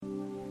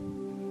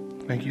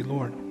Thank you,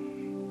 Lord.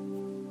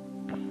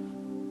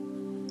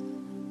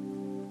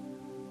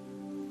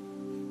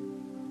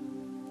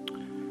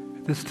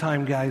 At this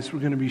time, guys, we're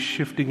going to be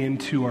shifting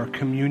into our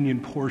communion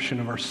portion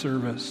of our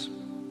service.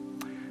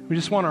 We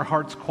just want our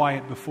hearts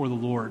quiet before the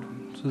Lord.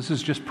 So this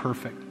is just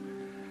perfect.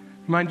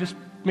 You mind just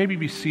maybe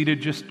be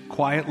seated just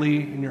quietly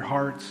in your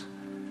hearts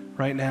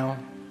right now?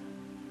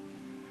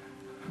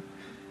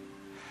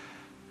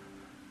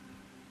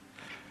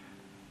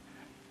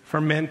 If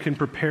our men can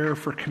prepare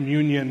for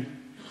communion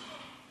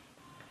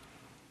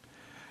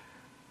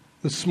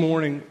this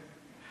morning,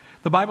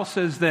 the Bible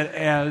says that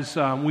as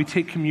we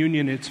take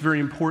communion, it's very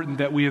important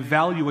that we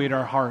evaluate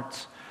our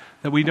hearts,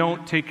 that we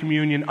don't take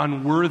communion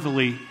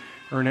unworthily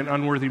or in an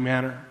unworthy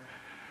manner.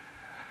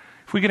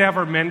 If we could have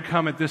our men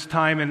come at this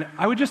time, and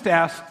I would just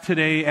ask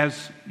today,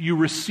 as you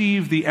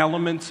receive the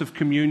elements of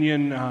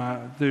communion,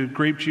 the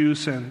grape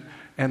juice and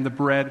the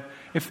bread,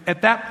 if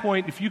at that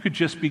point, if you could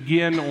just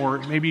begin, or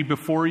maybe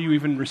before you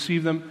even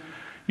receive them,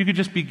 you could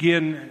just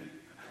begin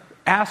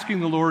asking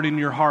the Lord in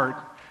your heart,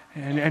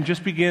 and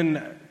just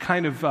begin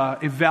kind of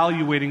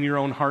evaluating your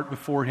own heart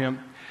before Him.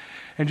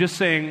 And just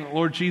saying,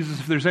 Lord Jesus,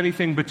 if there's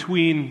anything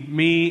between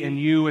me and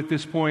you at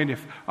this point,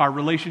 if our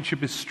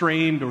relationship is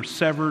strained or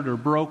severed or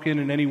broken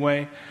in any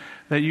way,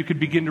 that you could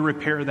begin to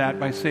repair that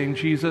by saying,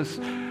 Jesus,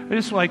 I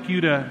just like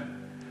you to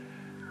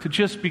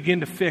just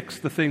begin to fix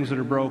the things that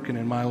are broken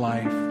in my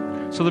life.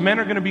 So the men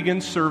are going to begin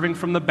serving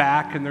from the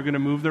back, and they're going to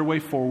move their way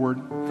forward.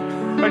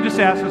 I just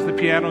ask, as the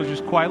piano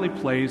just quietly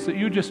plays, that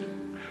you just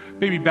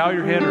maybe bow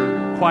your head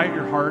or quiet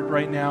your heart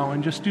right now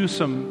and just do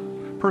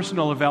some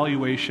personal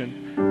evaluation.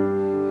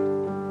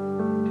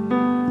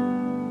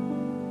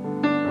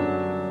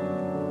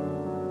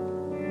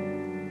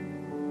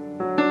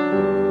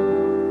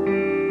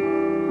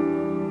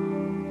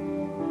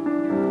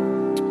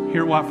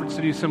 Here at Watford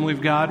City Assembly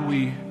of God,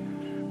 we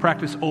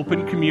practice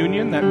open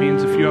communion. That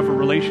means if you have a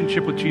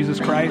relationship with Jesus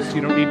Christ,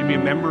 you don't need to be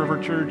a member of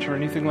our church or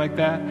anything like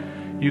that.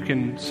 You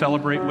can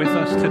celebrate with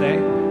us today.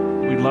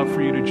 We'd love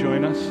for you to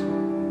join us.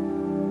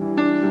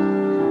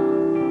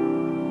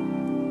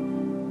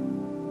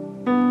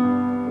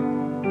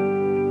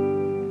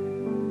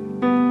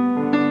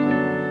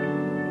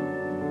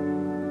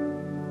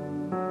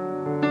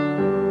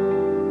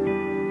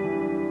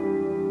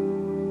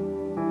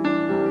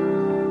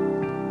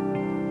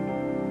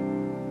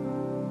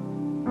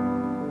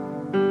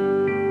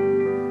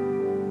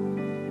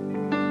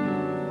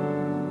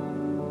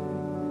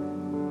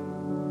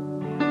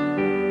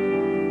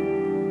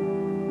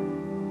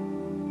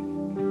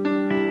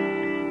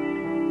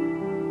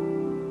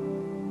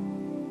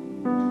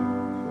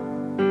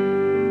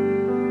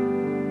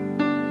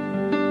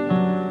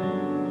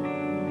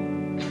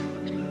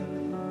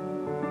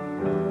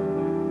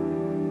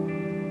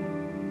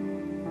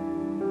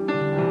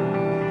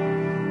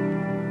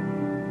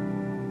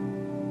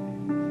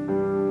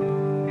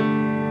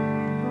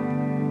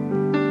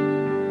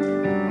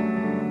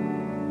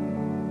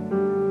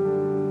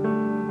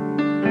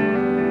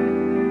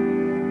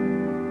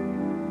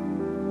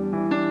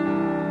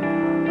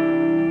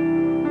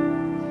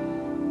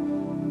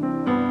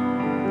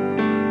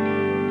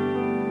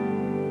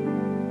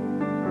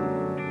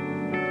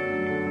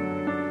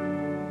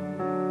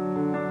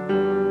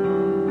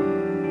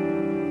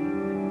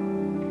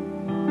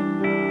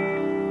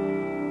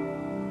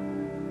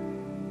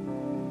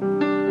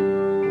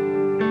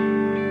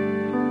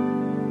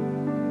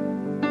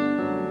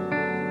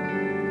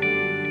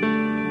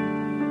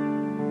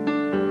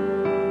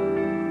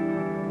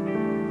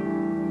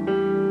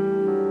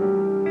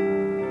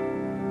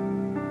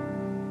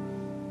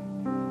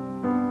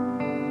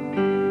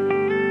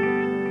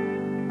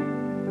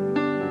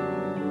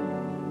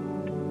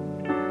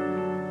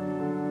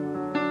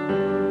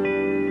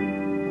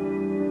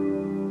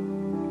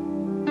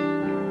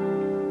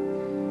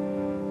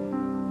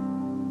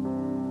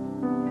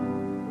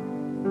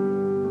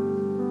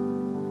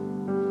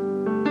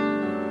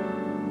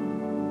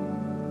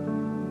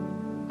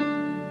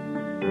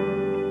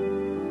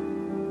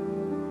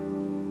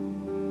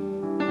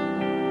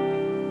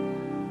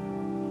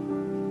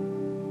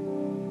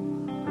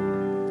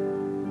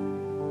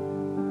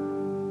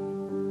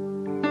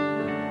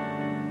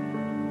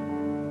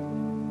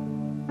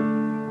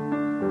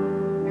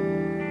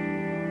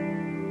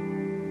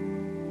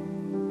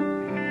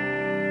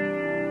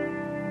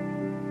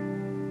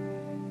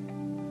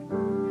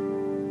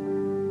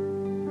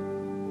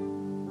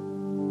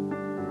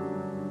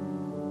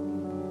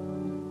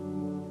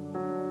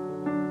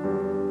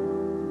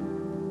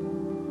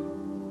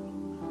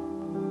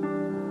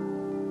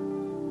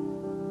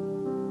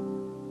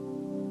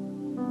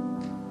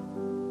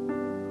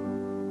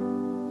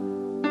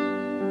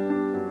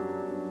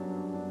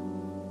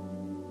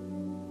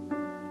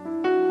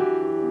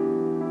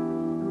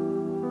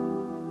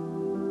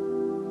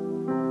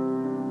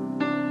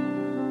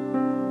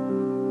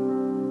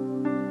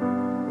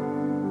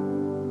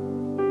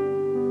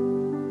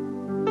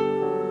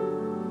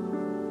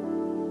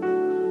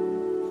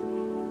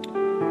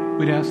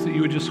 We'd ask that you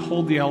would just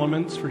hold the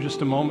elements for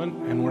just a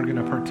moment, and we're going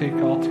to partake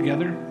all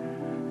together.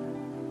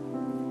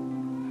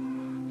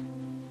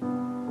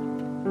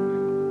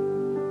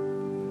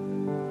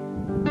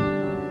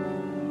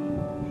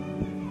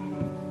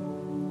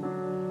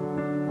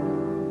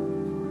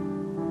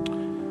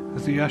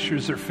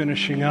 ushers are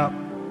finishing up,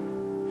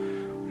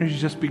 why don't you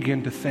just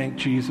begin to thank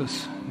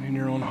Jesus in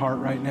your own heart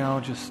right now,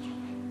 just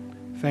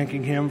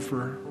thanking him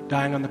for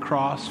dying on the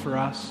cross for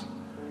us.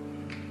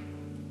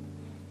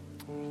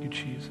 Thank you,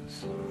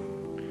 Jesus.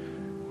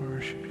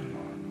 Worship you, Lord.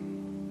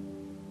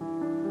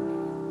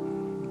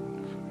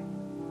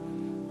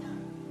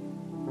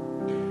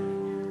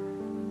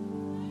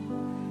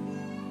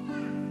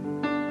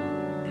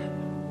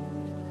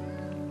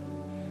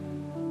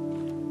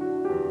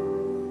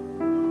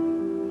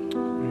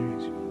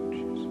 Praise you,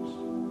 Jesus.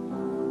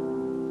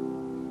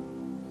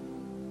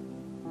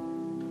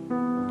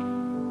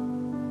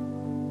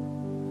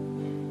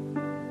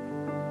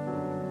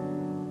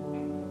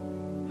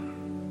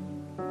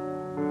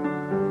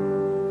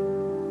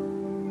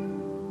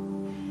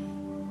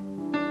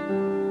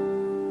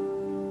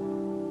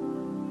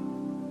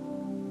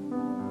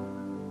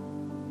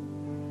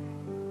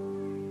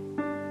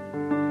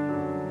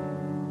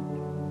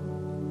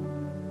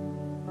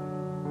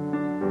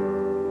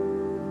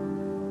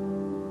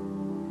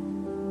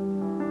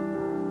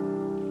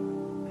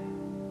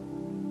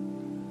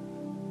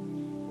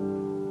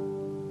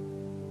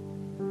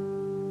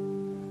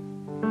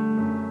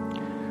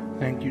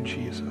 Thank you,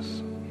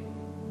 Jesus.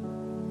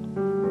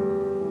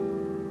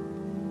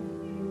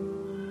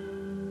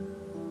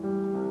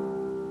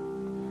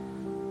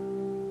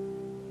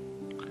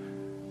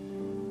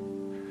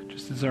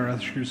 Just as our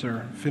ushers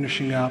are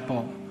finishing up,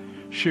 I'll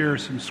share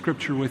some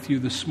scripture with you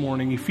this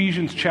morning.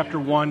 Ephesians chapter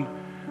 1,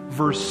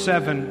 verse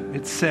 7,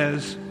 it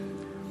says,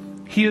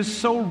 "He is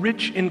so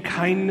rich in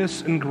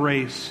kindness and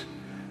grace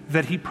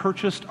that he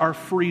purchased our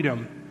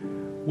freedom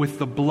with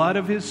the blood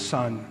of his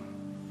Son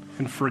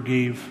and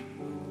forgave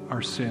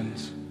our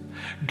sins."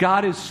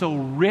 God is so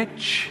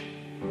rich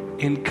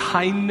in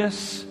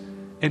kindness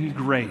and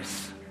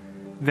grace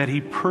that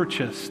he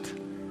purchased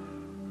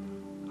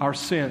our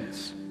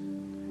sins.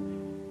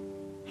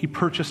 He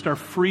purchased our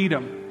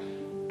freedom.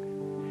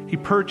 He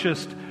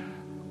purchased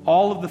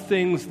all of the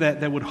things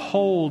that would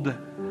hold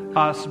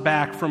us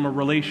back from a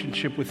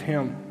relationship with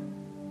him.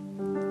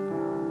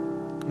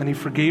 And he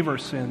forgave our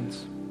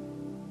sins.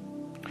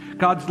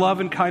 God's love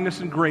and kindness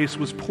and grace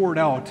was poured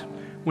out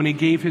when he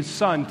gave his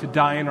Son to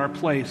die in our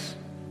place.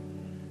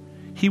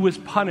 He was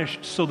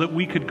punished so that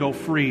we could go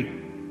free.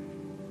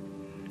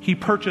 He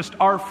purchased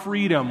our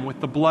freedom with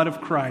the blood of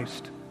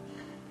Christ,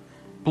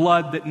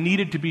 blood that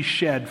needed to be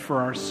shed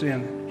for our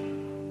sin.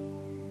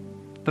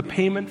 The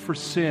payment for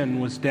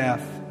sin was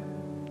death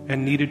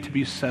and needed to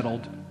be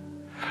settled.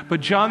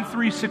 But John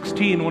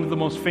 3:16, one of the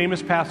most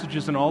famous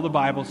passages in all the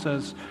Bible,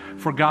 says,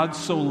 "For God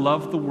so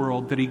loved the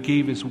world that he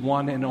gave his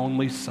one and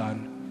only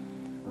Son,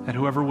 that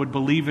whoever would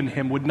believe in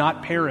him would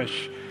not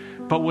perish,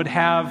 but would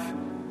have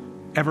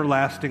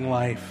everlasting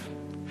life."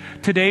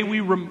 Today we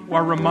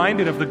are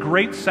reminded of the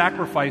great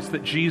sacrifice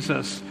that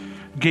Jesus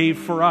gave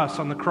for us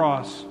on the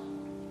cross.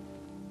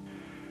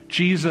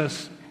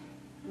 Jesus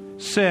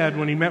said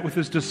when he met with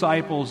his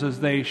disciples as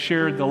they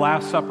shared the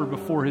Last Supper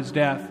before his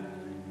death,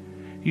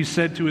 he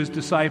said to his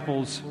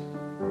disciples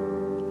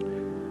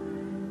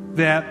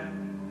that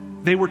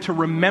they were to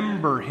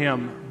remember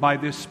him by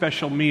this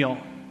special meal.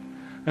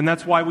 And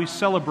that's why we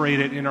celebrate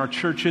it in our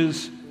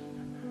churches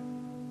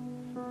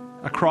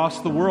across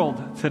the world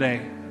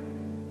today.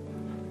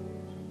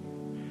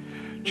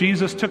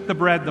 Jesus took the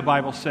bread, the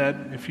Bible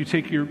said. If you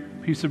take your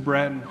piece of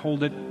bread and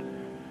hold it,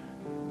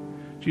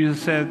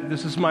 Jesus said,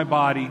 "This is my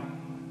body,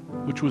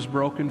 which was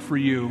broken for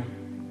you.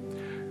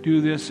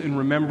 Do this in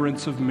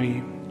remembrance of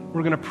me."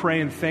 We're going to pray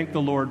and thank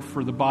the Lord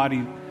for the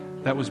body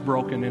that was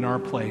broken in our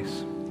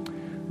place.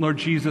 Lord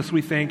Jesus,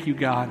 we thank you,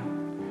 God.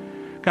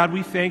 God,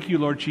 we thank you,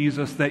 Lord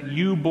Jesus, that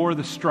you bore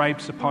the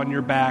stripes upon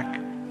your back.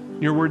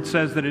 Your word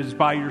says that it is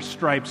by your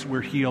stripes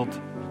we're healed.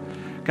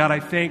 God, I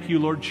thank you,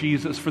 Lord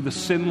Jesus, for the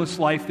sinless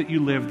life that you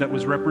lived that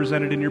was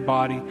represented in your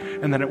body,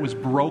 and that it was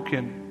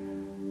broken.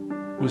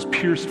 It was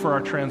pierced for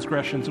our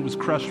transgressions. It was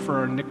crushed for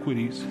our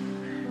iniquities.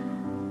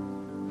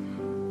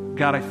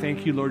 God, I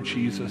thank you, Lord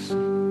Jesus,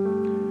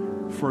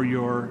 for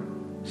your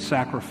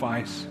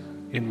sacrifice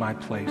in my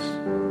place.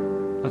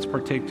 Let's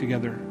partake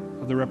together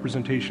of the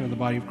representation of the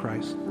body of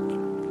Christ.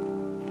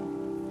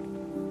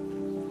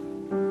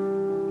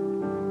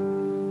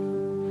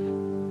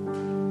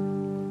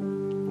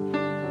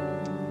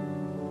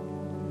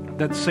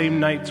 That same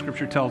night,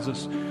 Scripture tells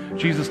us,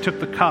 Jesus took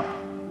the cup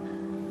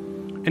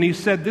and he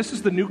said, "This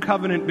is the new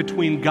covenant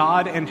between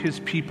God and his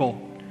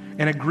people,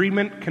 an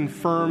agreement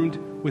confirmed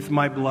with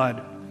my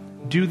blood.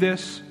 Do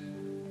this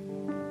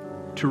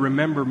to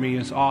remember me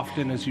as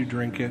often as you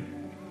drink it."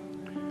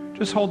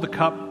 Just hold the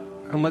cup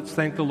and let's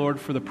thank the Lord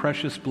for the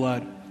precious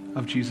blood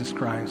of Jesus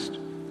Christ.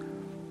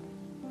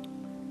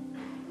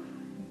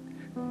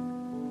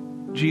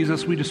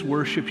 Jesus, we just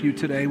worship you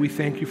today. We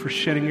thank you for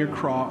shedding your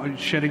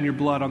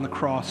blood on the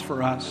cross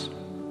for us.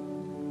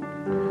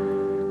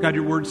 God,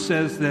 your word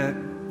says that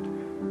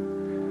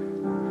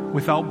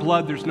without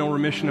blood, there's no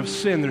remission of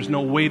sin. There's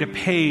no way to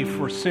pay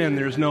for sin.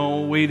 There's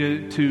no way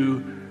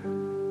to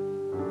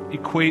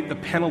equate the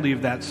penalty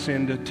of that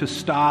sin, to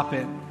stop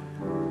it,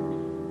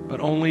 but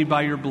only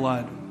by your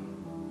blood.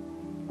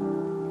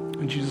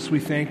 And Jesus, we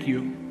thank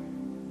you.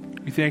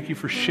 We thank you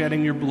for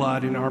shedding your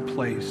blood in our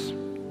place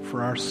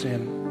for our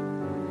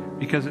sin.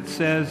 Because it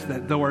says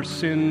that though our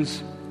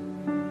sins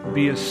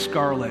be as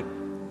scarlet,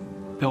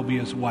 they'll be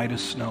as white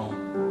as snow.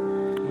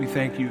 We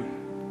thank you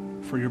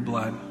for your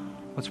blood.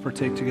 Let's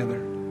partake together.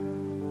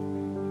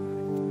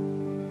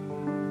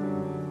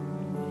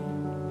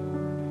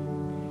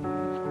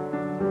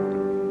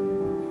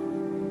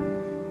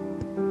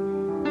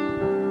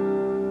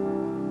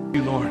 Thank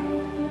you, Lord.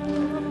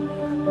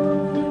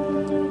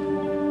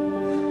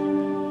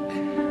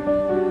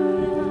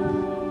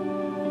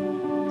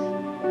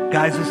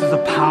 Guys, this is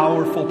a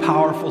powerful,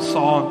 powerful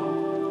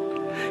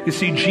song. You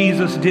see,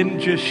 Jesus didn't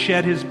just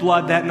shed his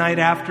blood that night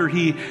after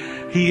he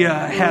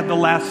had the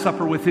Last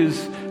Supper with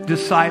his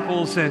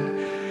disciples,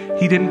 and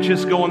he didn't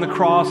just go on the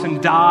cross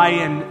and die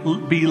and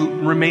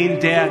remain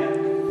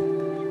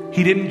dead.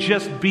 He didn't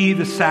just be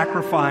the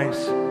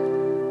sacrifice.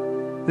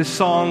 This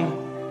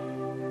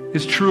song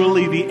is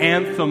truly the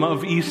anthem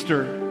of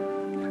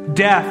Easter.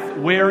 Death,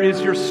 where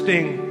is your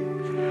sting?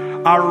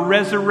 Our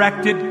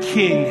resurrected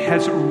King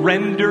has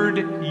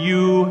rendered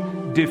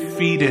you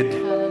defeated.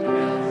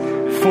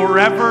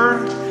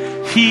 Forever,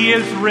 he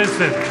is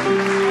risen.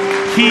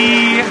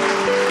 He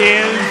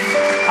is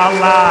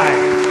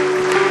alive.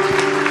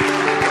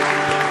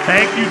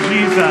 Thank you,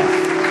 Jesus.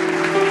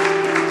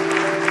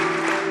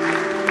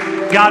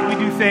 God, we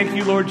do thank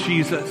you, Lord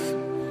Jesus,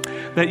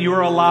 that you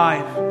are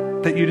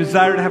alive, that you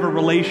desire to have a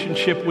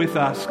relationship with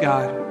us,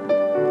 God,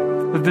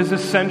 that this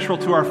is central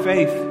to our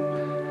faith.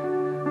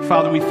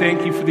 Father, we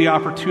thank you for the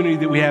opportunity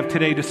that we have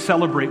today to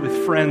celebrate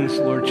with friends,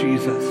 Lord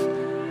Jesus,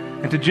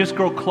 and to just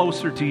grow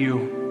closer to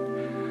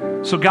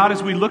you. So God,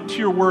 as we look to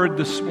your word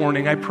this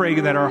morning, I pray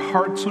that our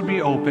hearts would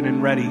be open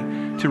and ready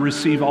to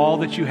receive all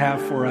that you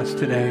have for us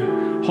today.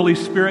 Holy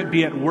Spirit,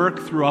 be at work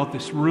throughout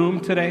this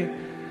room today,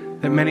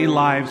 that many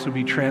lives would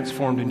be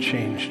transformed and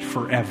changed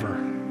forever.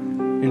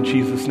 In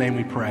Jesus' name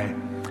we pray.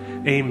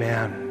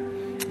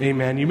 Amen.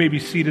 Amen. You may be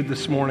seated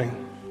this morning.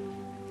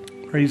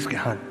 Praise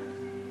God.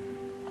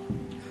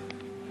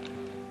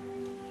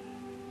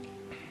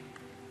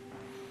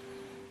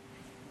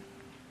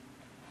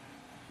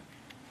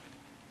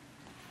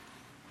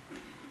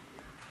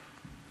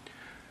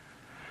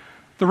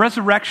 The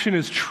resurrection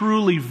is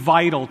truly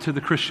vital to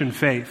the Christian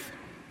faith.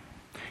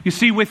 You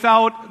see,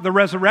 without the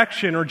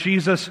resurrection or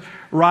Jesus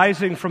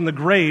rising from the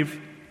grave,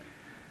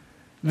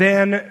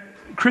 then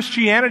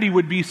Christianity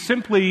would be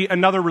simply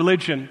another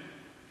religion.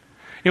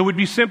 It would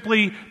be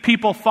simply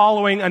people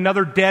following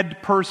another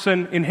dead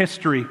person in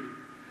history.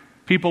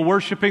 People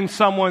worshiping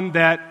someone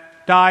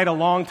that died a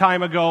long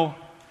time ago.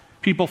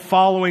 People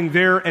following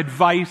their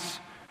advice.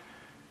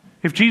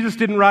 If Jesus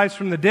didn't rise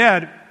from the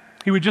dead,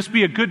 he would just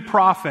be a good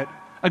prophet,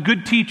 a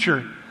good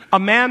teacher, a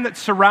man that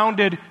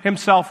surrounded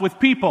himself with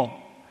people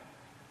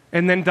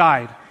and then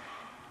died.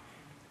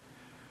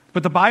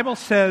 But the Bible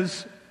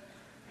says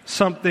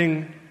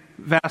something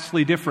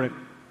vastly different.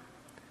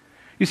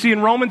 You see,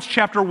 in Romans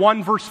chapter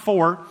 1, verse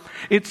 4,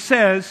 it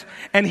says,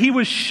 "And he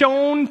was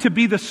shown to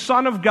be the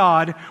Son of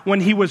God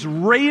when he was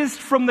raised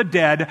from the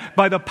dead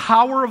by the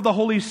power of the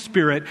Holy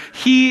Spirit.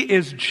 He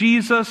is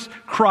Jesus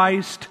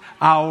Christ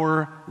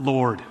our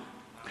Lord."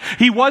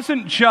 He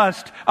wasn't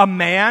just a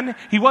man.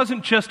 He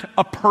wasn't just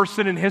a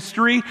person in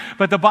history.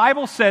 But the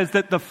Bible says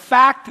that the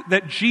fact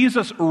that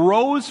Jesus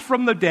rose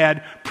from the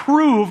dead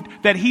proved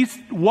that he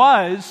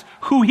was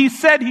who he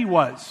said he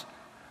was,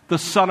 the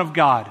Son of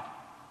God.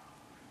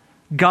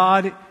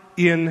 God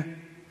in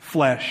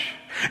flesh.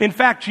 In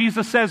fact,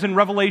 Jesus says in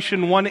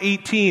Revelation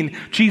 1:18,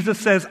 Jesus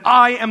says,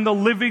 "I am the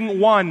living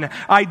one.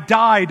 I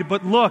died,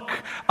 but look,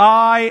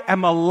 I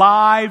am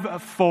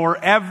alive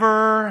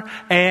forever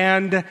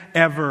and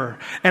ever.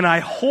 And I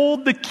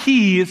hold the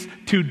keys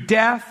to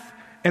death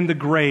and the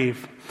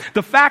grave."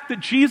 The fact that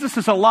Jesus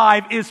is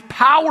alive is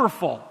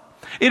powerful.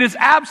 It is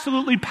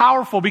absolutely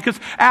powerful because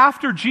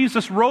after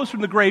Jesus rose from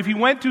the grave, he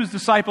went to his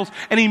disciples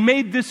and he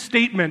made this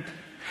statement.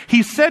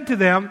 He said to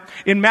them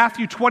in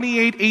Matthew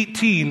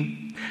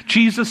 28:18,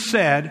 Jesus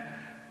said,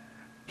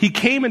 he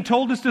came and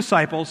told his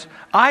disciples,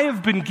 "I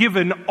have been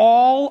given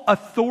all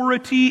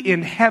authority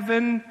in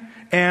heaven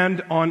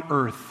and on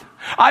earth."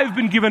 I have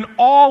been given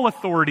all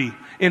authority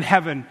in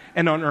heaven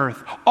and on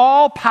earth.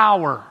 All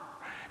power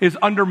is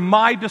under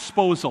my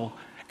disposal.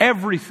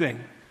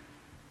 Everything.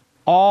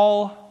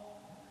 All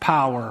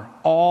power,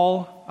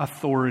 all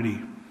authority,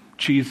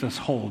 Jesus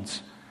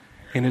holds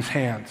in his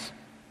hands.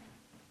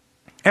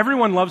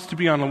 Everyone loves to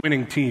be on a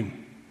winning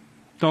team,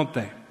 don't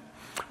they?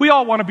 We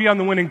all want to be on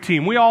the winning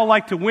team. We all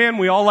like to win.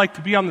 We all like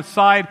to be on the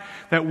side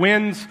that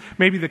wins,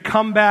 maybe the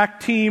comeback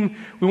team.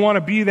 We want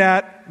to be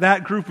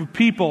that group of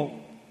people.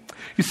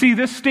 You see,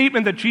 this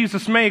statement that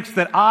Jesus makes,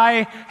 that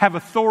I have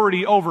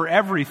authority over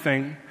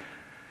everything,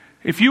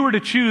 if you were to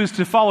choose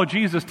to follow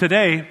Jesus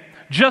today,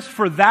 just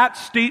for that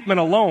statement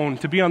alone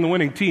to be on the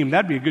winning team,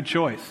 that'd be a good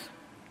choice.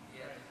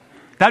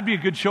 That'd be a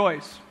good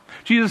choice.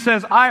 Jesus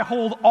says, I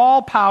hold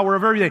all power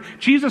of everything.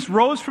 Jesus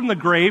rose from the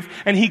grave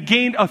and he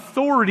gained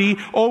authority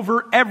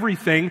over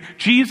everything.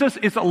 Jesus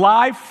is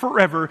alive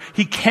forever.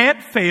 He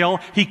can't fail.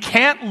 He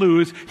can't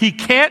lose. He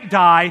can't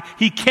die.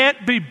 He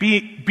can't be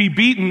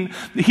beaten.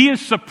 He is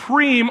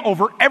supreme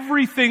over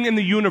everything in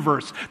the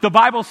universe. The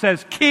Bible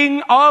says,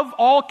 King of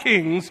all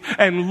kings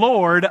and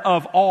Lord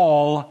of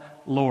all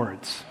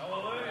lords.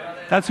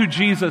 That's who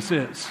Jesus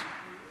is.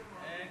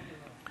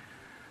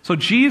 So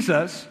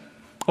Jesus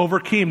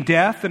overcame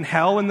death and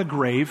hell and the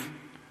grave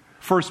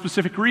for a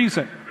specific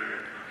reason.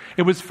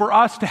 It was for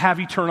us to have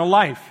eternal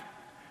life.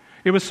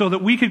 It was so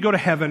that we could go to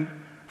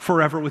heaven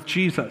forever with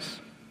Jesus.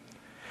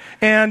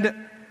 And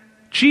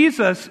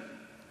Jesus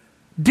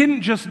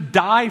didn't just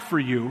die for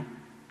you,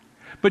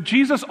 but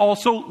Jesus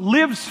also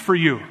lives for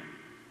you.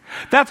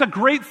 That's a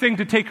great thing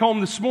to take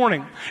home this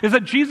morning, is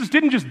that Jesus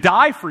didn't just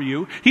die for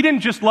you. He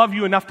didn't just love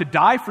you enough to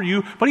die for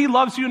you, but he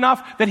loves you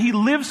enough that he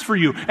lives for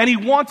you. And he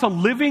wants a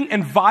living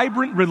and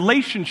vibrant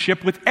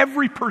relationship with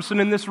every person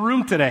in this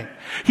room today.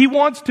 He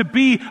wants to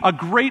be a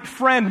great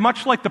friend,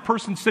 much like the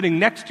person sitting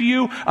next to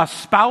you, a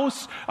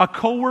spouse, a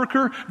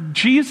coworker.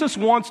 Jesus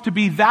wants to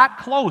be that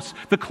close.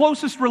 The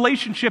closest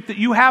relationship that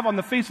you have on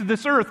the face of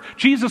this earth,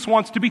 Jesus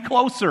wants to be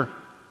closer.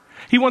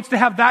 He wants to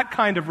have that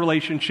kind of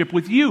relationship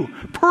with you,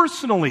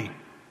 personally.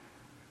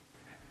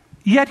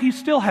 Yet he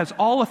still has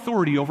all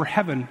authority over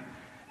heaven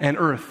and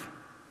earth.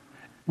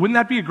 Wouldn't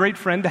that be a great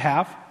friend to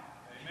have?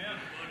 Amen.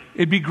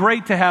 It'd be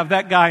great to have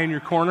that guy in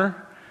your corner,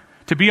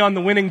 to be on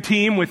the winning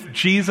team with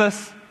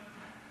Jesus.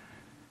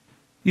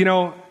 You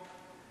know,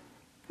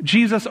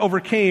 Jesus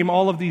overcame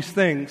all of these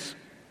things.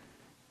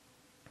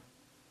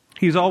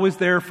 He's always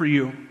there for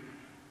you.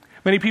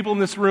 Many people in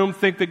this room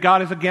think that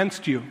God is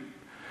against you,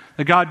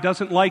 that God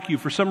doesn't like you.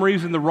 For some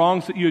reason, the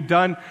wrongs that you had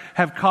done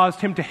have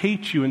caused him to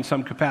hate you in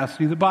some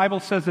capacity. The Bible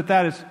says that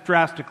that is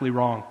drastically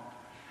wrong.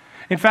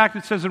 In fact,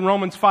 it says in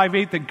Romans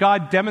 5:8 that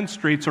God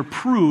demonstrates or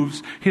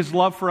proves his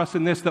love for us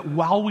in this, that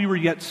while we were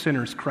yet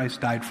sinners, Christ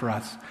died for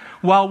us.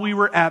 While we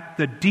were at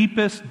the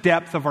deepest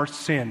depth of our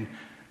sin,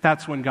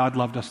 that's when God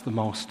loved us the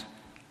most. Isn't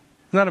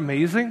that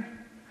amazing?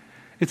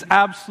 It's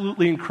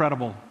absolutely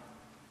incredible.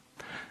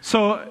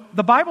 So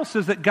the Bible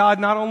says that God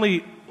not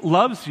only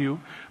loves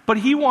you, but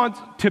he wants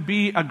to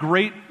be a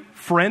great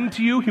friend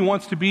to you. He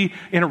wants to be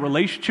in a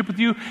relationship with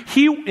you.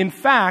 He, in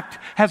fact,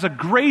 has a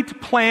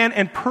great plan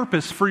and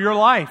purpose for your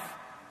life.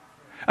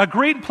 A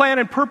great plan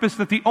and purpose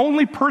that the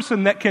only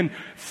person that can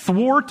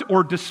thwart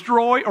or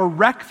destroy or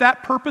wreck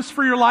that purpose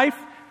for your life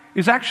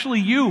is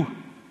actually you.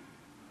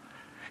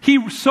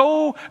 He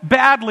so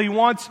badly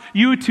wants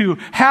you to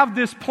have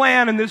this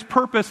plan and this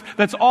purpose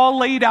that's all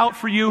laid out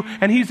for you,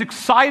 and he's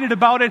excited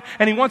about it,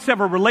 and he wants to have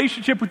a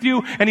relationship with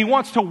you, and he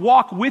wants to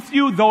walk with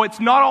you, though it's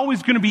not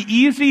always going to be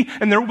easy,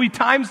 and there will be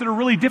times that are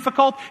really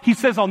difficult. He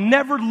says, I'll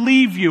never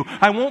leave you.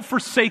 I won't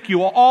forsake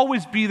you. I'll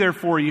always be there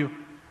for you.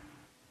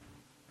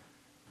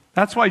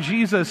 That's why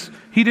Jesus,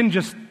 he didn't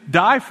just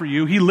die for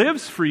you. He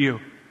lives for you.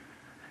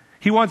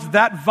 He wants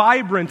that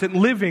vibrant and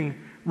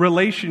living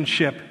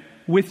relationship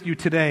with you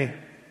today.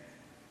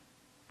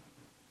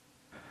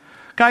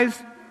 Guys,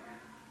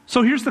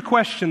 so here's the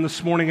question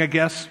this morning, I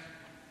guess,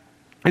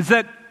 is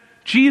that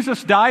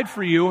Jesus died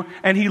for you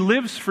and he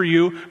lives for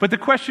you, but the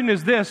question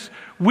is this: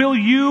 will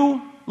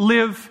you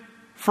live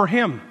for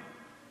him?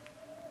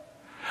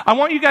 I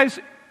want you guys,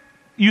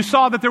 you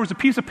saw that there was a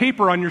piece of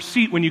paper on your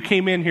seat when you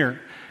came in here.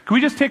 Can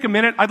we just take a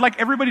minute? I'd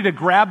like everybody to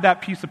grab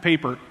that piece of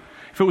paper.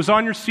 If it was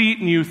on your seat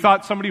and you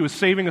thought somebody was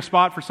saving a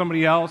spot for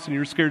somebody else and you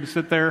were scared to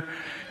sit there,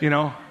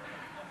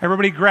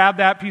 everybody grab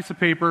that piece of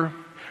paper.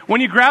 When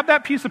you grab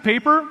that piece of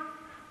paper,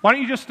 why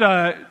don't you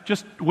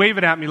just wave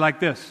it at me like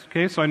this,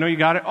 okay? So I know you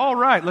got it. All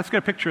right, let's get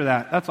a picture of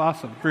that. That's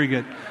awesome. Very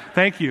good.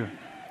 Thank you.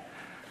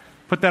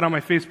 Put that on my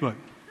Facebook.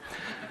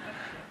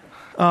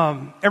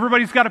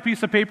 Everybody's got a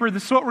piece of paper.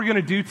 This is what we're going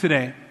to do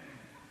today.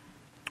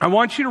 I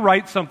want you to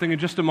write something in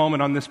just a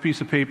moment on this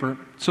piece of paper.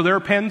 So there are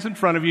pens in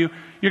front of you.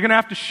 You're going to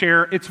have to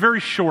share. It's very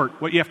short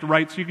what you have to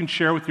write, so you can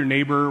share with your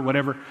neighbor or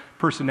whatever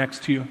person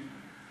next to you.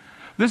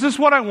 This is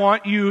what I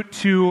want you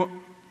to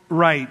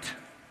write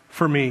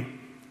for me.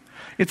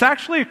 It's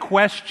actually a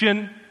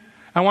question.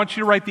 I want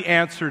you to write the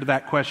answer to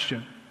that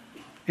question.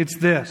 It's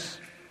this: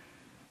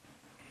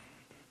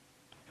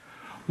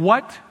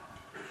 what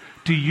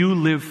do you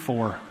live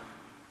for?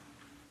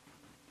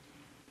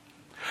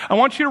 I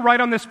want you to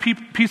write on this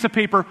piece of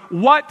paper,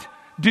 what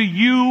do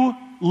you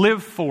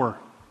live for?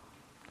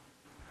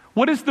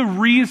 What is the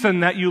reason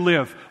that you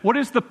live? What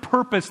is the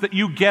purpose that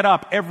you get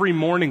up every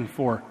morning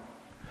for?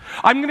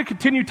 I'm going to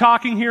continue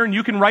talking here, and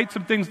you can write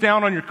some things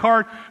down on your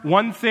card,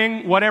 one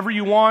thing, whatever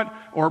you want,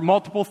 or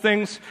multiple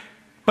things.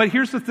 But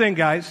here's the thing,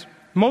 guys.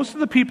 Most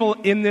of the people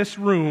in this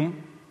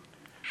room,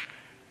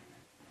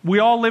 we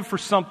all live for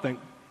something.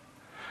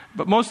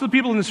 But most of the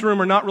people in this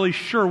room are not really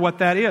sure what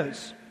that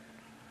is.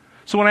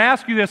 So when I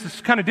ask you this, it's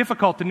kind of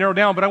difficult to narrow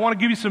down, but I want to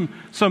give you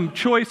some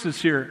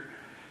choices here,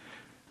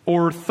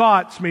 or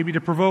thoughts maybe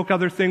to provoke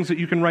other things that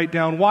you can write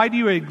down. Why do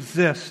you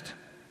exist?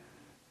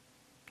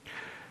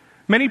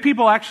 Many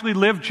people actually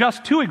live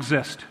just to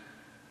exist.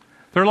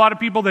 There are a lot of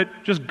people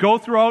that just go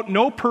throughout,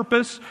 no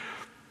purpose.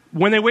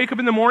 When they wake up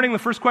in the morning, the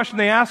first question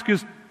they ask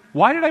is,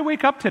 why did I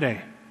wake up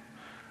today?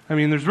 I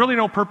mean, there's really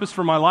no purpose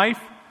for my life.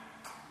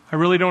 I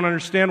really don't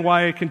understand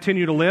why I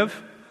continue to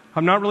live.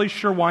 I'm not really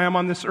sure why I'm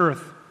on this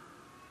earth.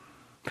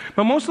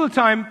 But most of the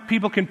time,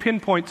 people can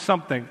pinpoint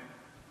something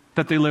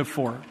that they live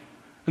for,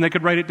 and they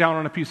could write it down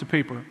on a piece of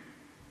paper.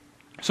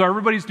 So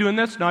everybody's doing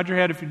this? Nod your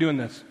head if you're doing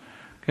this.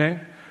 Okay?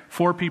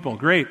 4 people.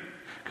 Great.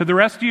 Could the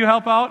rest of you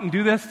help out and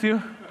do this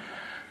too?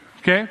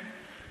 Okay?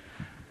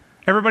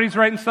 Everybody's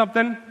writing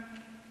something?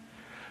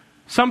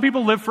 Some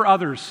people live for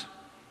others.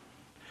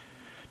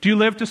 Do you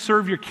live to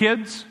serve your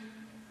kids,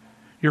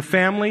 your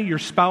family, your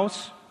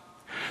spouse?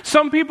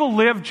 Some people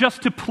live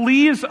just to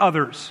please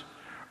others.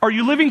 Are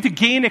you living to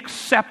gain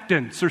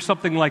acceptance or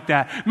something like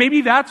that?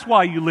 Maybe that's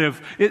why you live.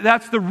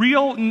 That's the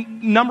real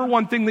number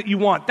one thing that you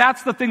want.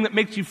 That's the thing that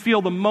makes you feel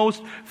the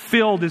most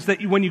filled, is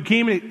that when you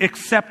gain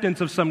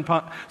acceptance of some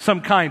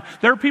kind.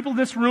 There are people in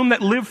this room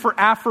that live for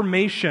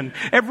affirmation.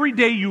 Every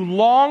day you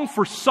long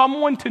for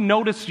someone to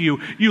notice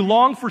you. You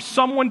long for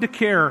someone to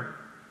care.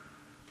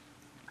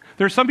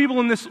 There are some people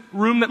in this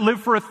room that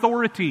live for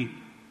authority.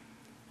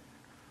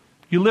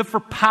 You live for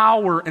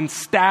power and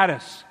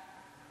status.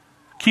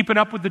 Keeping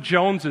up with the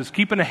Joneses,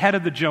 keeping ahead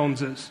of the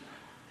Joneses.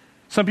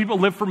 Some people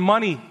live for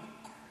money.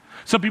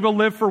 Some people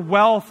live for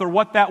wealth or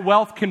what that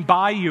wealth can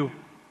buy you.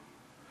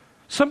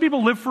 Some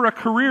people live for a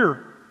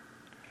career,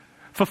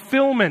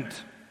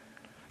 fulfillment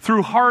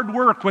through hard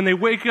work. When they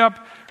wake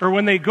up or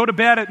when they go to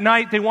bed at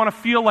night, they want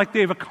to feel like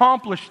they've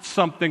accomplished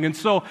something. And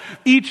so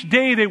each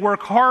day they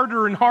work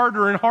harder and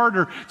harder and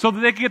harder so that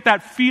they can get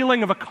that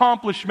feeling of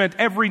accomplishment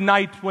every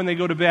night when they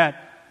go to bed.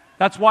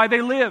 That's why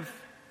they live.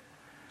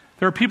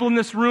 There are people in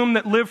this room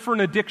that live for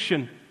an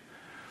addiction,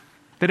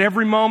 that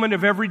every moment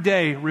of every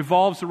day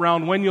revolves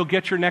around when you'll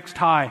get your next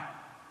high,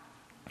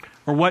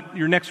 or what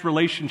your next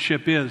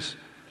relationship is,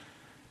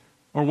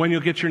 or when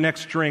you'll get your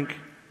next drink.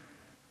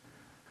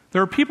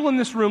 There are people in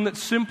this room that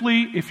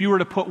simply, if you were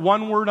to put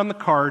one word on the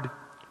card,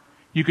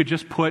 you could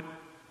just put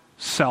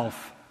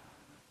self.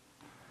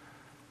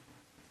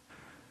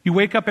 You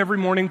wake up every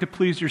morning to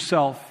please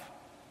yourself.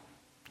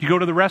 You go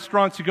to the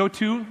restaurants you go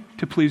to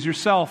please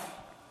yourself.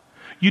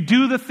 You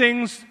do the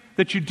things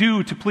that you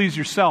do to please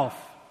yourself.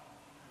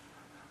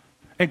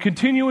 And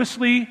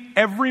continuously,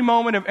 every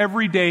moment of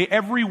every day,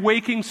 every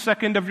waking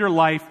second of your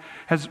life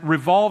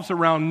revolves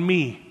around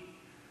me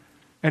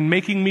and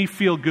making me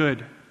feel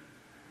good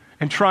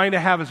and trying to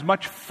have as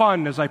much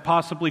fun as I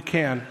possibly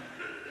can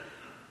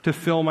to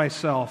fill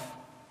myself.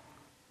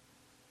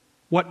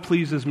 What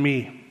pleases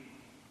me?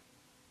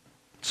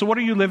 So what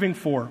are you living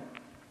for?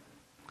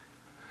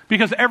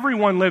 Because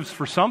everyone lives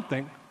for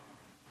something.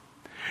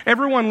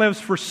 Everyone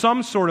lives for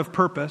some sort of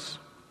purpose.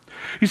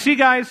 You see,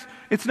 guys,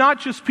 it's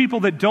not just people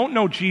that don't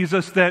know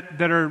Jesus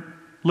that are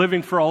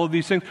living for all of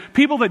these things.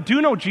 People that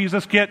do know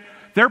Jesus get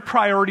their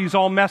priorities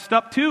all messed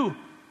up too.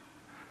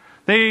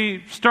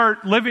 They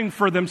start living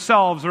for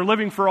themselves or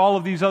living for all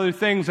of these other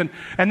things, and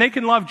they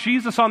can love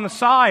Jesus on the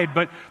side,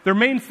 but their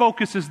main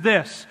focus is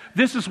this.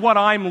 This is what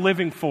I'm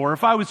living for.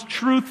 If I was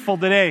truthful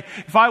today,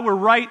 if I were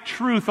write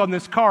truth on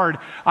this card,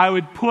 I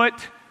would put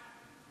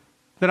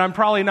that I'm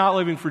probably not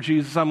living for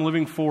Jesus, I'm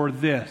living for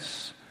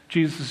this.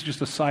 Jesus is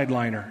just a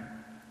sideliner,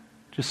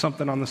 just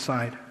something on the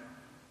side.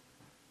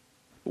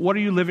 What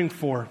are you living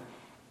for?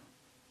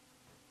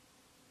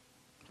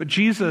 But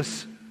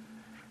Jesus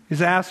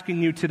is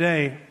asking you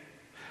today,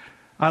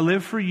 I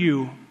live for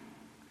you.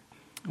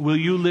 Will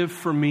you live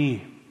for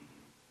me?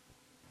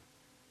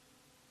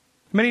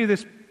 Many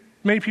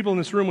people in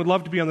this room would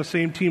love to be on the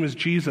same team as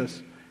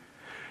Jesus.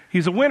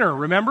 He's a winner,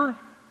 remember?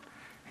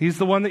 He's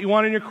the one that you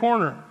want in your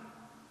corner.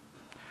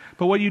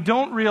 But what you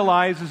don't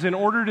realize is in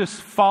order to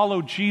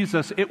follow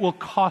Jesus, it will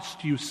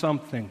cost you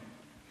something.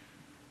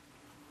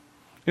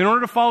 In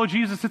order to follow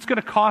Jesus, it's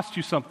going to cost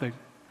you something.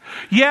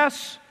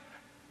 Yes,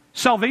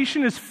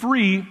 salvation is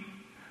free,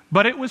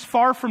 but it was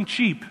far from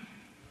cheap.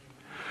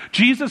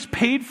 Jesus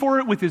paid for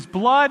it with his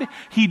blood.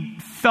 He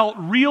felt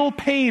real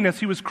pain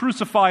as he was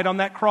crucified on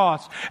that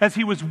cross, as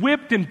he was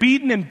whipped and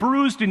beaten and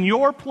bruised in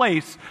your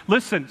place.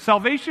 Listen,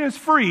 salvation is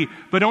free,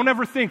 but don't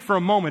ever think for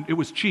a moment it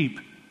was cheap.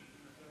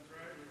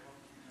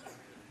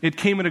 It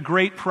came at a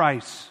great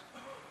price.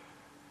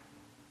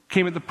 It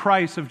came at the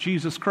price of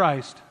Jesus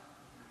Christ.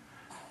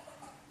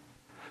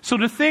 So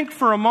to think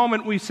for a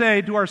moment, we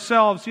say to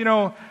ourselves,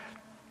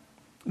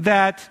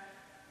 that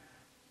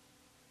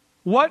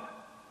what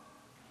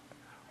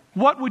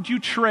would you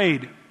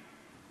trade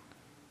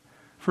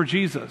for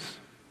Jesus?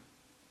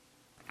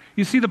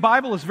 You see, the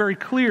Bible is very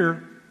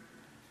clear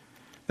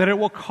that it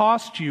will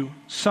cost you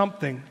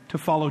something to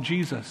follow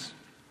Jesus.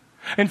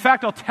 In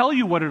fact, I'll tell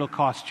you what it'll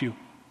cost you.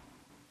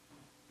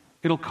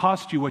 It'll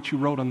cost you what you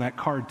wrote on that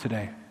card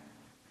today.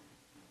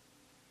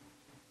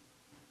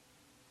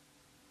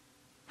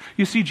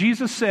 You see,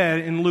 Jesus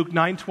said in Luke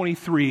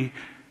 9:23,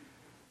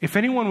 if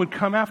anyone would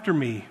come after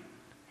me,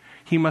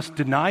 he must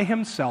deny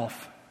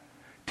himself,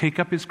 take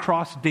up his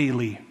cross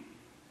daily,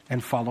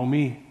 and follow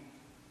me.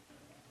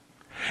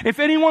 If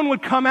anyone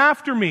would come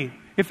after me,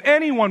 If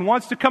anyone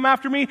wants to come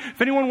after me, if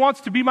anyone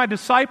wants to be my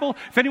disciple,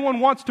 if anyone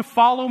wants to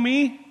follow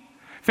me,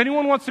 if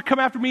anyone wants to come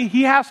after me,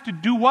 he has to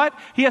do what?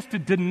 He has to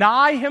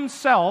deny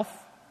himself.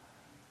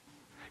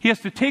 He has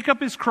to take up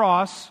his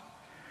cross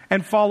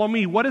and follow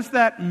me. What does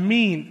that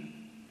mean?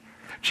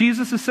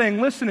 Jesus is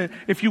saying, listen,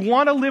 if you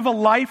want to live a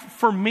life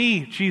for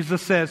me,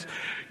 Jesus says,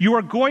 you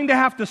are going to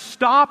have to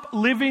stop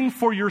living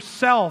for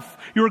yourself.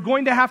 You are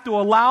going to have to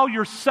allow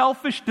your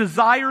selfish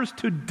desires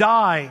to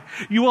die.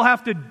 You will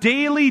have to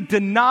daily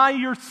deny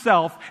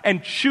yourself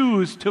and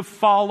choose to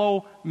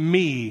follow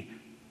me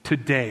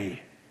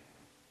today.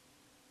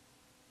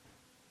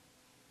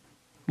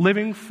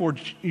 Living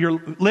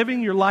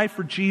your life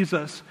for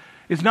Jesus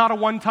is not a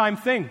one-time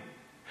thing.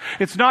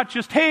 It's not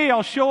just, hey,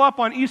 I'll show up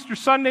on Easter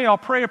Sunday, I'll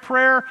pray a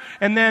prayer,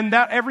 and then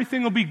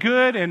everything will be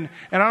good, and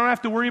I don't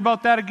have to worry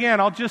about that again.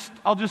 I'll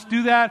just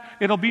do that.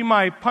 It'll be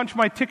my punch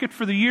my ticket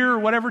for the year or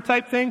whatever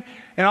type thing,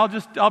 and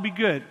I'll be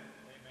good.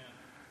 Amen.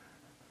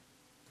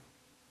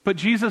 But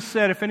Jesus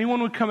said, if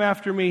anyone would come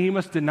after me, he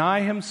must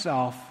deny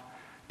himself,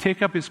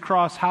 take up his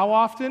cross. How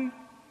often?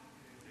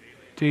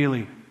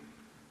 Daily.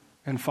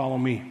 And follow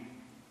me.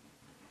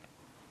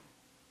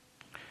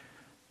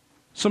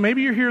 So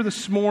maybe you're here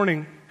this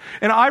morning,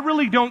 and I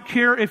really don't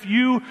care if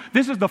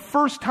this is the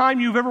first time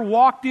you've ever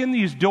walked in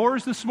these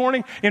doors this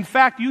morning. In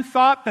fact, you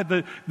thought that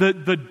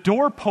the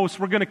doorposts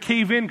were going to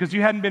cave in because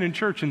you hadn't been in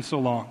church in so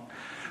long.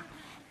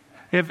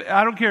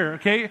 I don't care,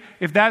 okay?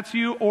 If that's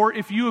you, or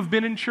if you have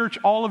been in church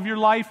all of your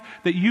life,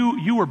 that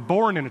you were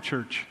born in a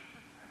church.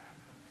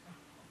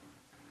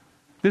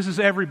 This is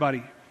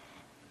everybody,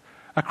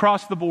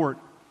 across the board.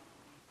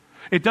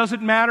 It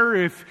doesn't matter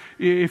if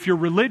you're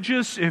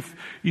religious, if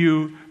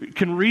you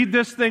can read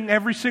this thing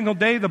every single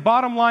day. The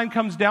bottom line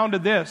comes down to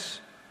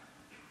this,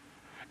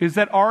 is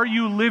that are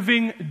you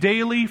living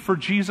daily for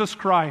Jesus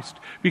Christ?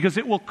 Because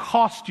it will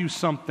cost you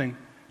something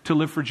to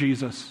live for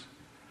Jesus.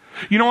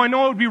 You know, I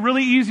know it would be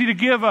really easy to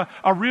give a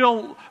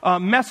real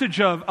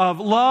message of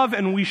love,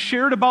 and we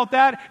shared about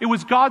that. It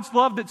was God's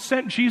love that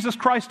sent Jesus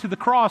Christ to the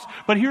cross.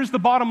 But here's the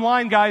bottom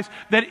line, guys,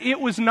 that it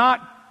was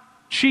not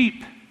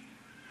cheap.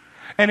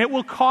 And it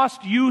will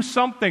cost you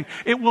something.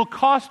 It will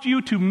cost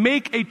you to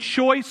make a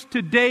choice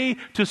today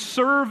to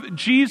serve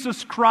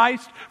Jesus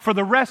Christ for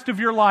the rest of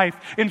your life.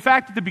 In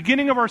fact, at the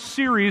beginning of our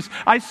series,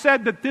 I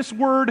said that this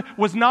word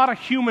was not a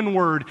human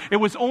word. It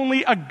was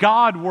only a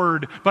God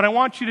word. But I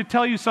want you to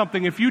tell you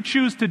something. If you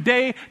choose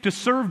today to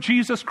serve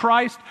Jesus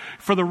Christ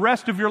for the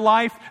rest of your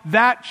life,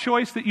 that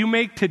choice that you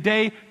make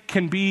today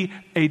can be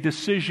a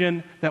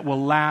decision that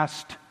will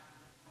last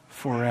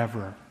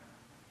forever.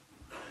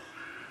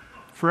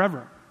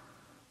 Forever.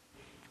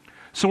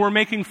 So we're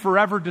making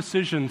forever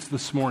decisions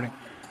this morning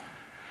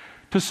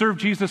to serve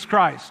Jesus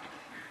Christ.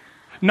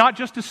 Not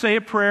just to say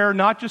a prayer,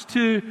 not just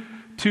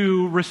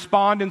to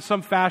respond in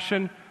some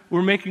fashion.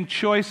 We're making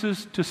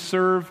choices to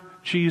serve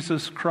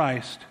Jesus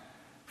Christ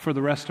for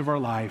the rest of our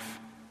life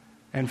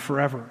and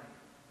forever.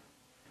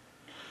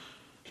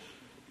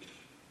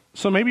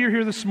 So maybe you're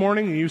here this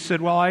morning and you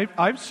said, well,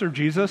 I've served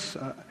Jesus,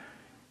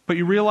 but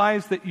you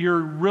realize that you're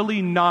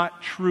really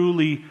not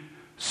truly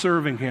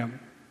serving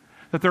Him.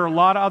 That there are a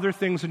lot of other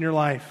things in your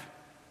life.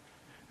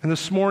 And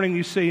this morning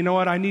you say, you know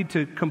what, I need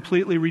to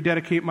completely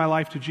rededicate my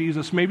life to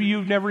Jesus. Maybe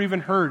you've never even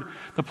heard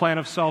the plan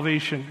of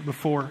salvation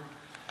before.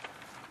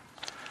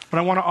 But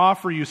I want to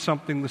offer you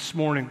something this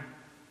morning.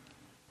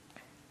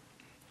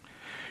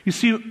 You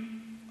see,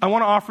 I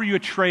want to offer you a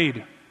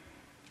trade.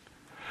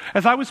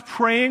 As I was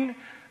praying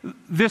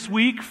this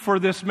week for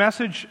this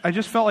message, I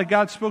just felt like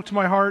God spoke to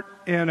my heart,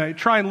 and I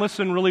try and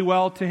listen really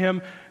well to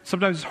Him.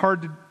 Sometimes it's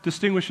hard to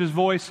distinguish His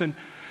voice, and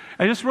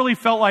I just really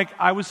felt like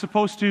I was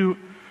supposed to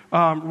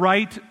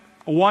write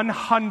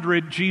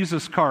 100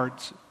 Jesus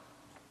cards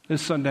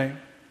this Sunday.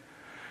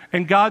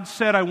 And God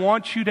said, I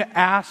want you to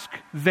ask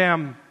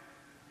them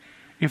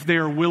if they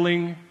are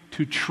willing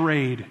to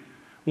trade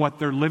what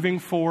they're living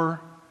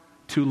for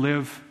to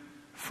live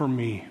for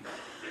me.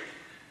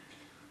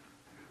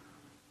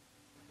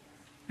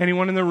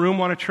 Anyone in the room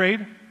want to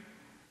trade?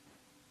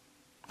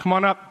 Come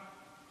on up.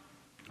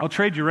 I'll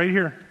trade you right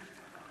here.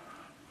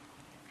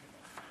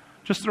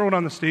 Just throw it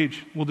on the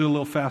stage. We'll do a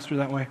little faster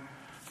that way.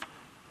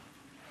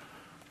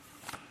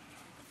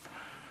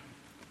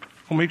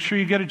 Well, make sure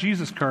you get a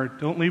Jesus card.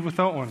 Don't leave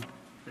without one.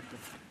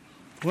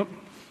 Whoop.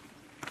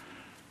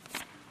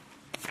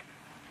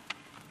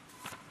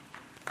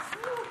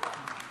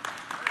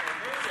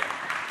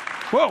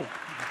 Whoa.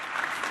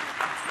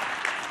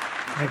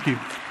 Thank you.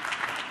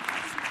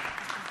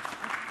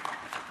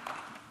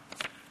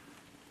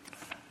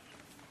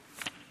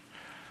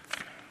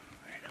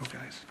 There you go,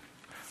 guys.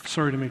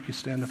 Sorry to make you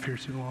stand up here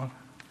too long.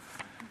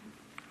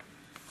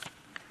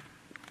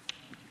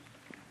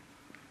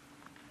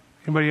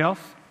 Anybody else?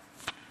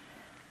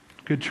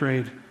 Good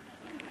trade.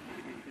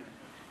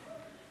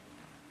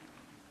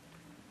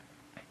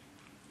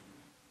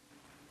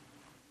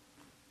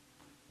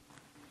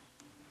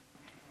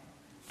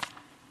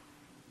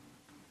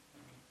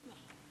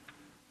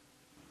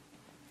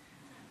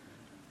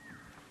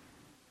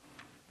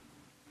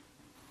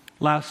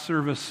 Last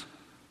service,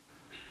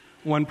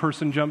 One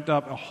person jumped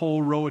up, a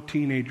whole row of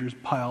teenagers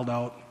piled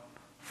out,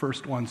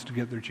 first ones to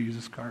get their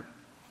Jesus card.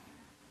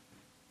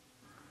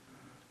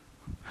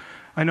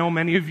 I know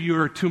many of you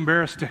are too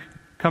embarrassed to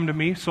come to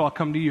me, so I'll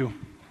come to you.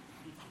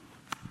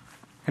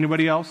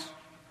 Anybody else?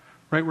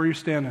 Right where you're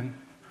standing.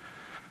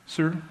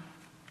 Sir, can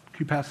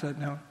you pass that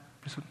down?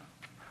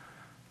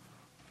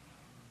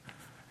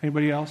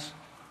 Anybody else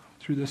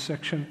through this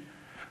section?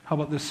 How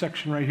about this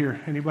section right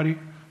here? Anybody?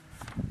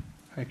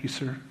 Thank you,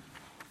 sir.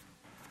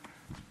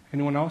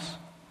 Anyone else?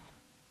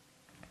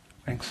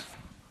 Thanks.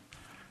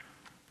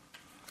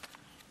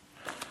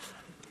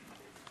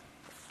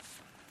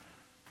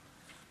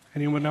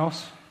 Anyone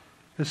else?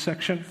 This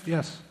section?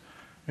 Yes.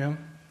 Ma'am,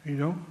 here you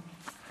go.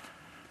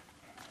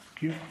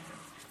 Thank you.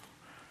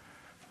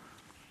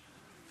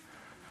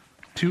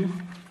 2. Would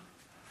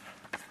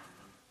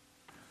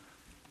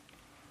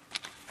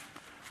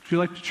you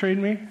like to trade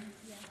me?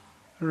 Yeah.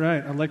 All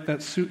right. I like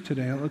that suit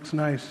today. It looks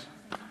nice.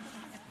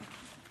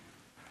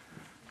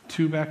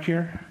 2 back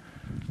here.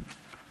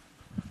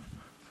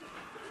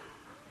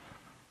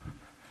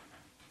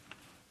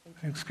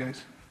 Thanks,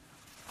 guys.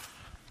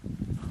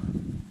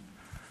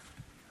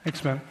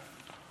 Thanks, man.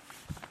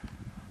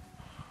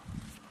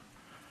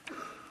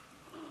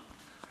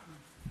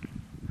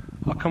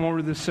 I'll come over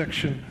to this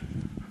section.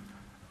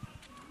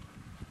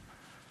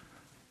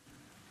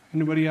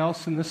 Anybody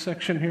else in this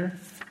section here?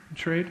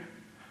 Trade?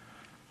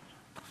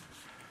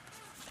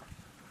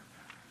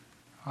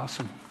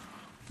 Awesome.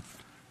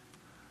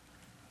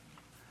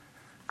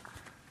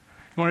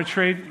 You want to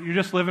trade? You're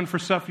just living for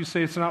stuff you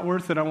say it's not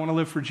worth it. I want to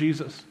live for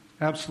Jesus.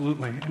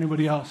 Absolutely.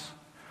 Anybody else?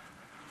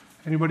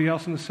 Anybody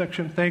else in this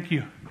section? Thank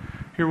you.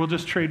 Here, we'll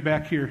just trade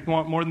back here. You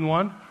want more than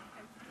one?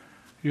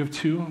 You have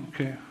 2?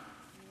 Okay.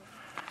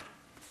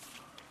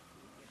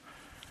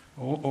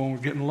 Oh, we're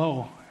getting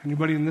low.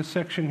 Anybody in this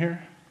section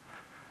here?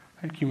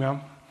 Thank you,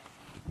 ma'am.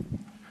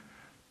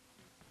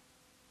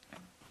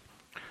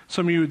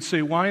 Some of you would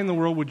say, why in the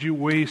world would you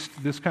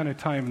waste this kind of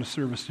time in a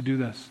service to do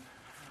this?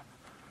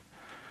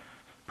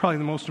 Probably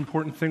the most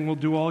important thing we'll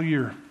do all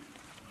year.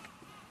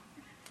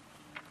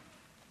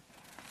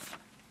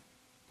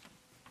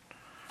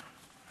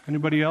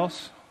 Anybody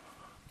else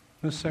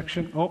in this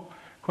section? Oh,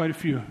 quite a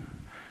few.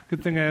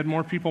 Good thing I had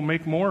more people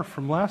make more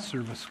from last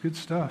service. Good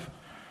stuff.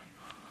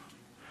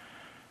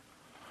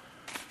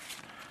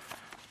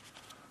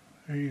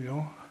 There you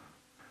go.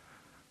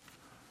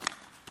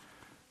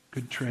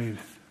 Good trade.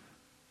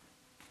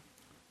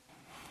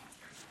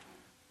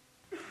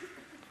 There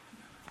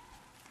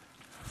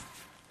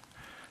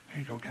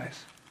you go,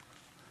 guys.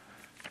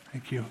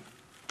 Thank you.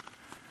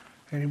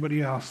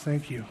 Anybody else?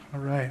 Thank you.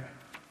 All right.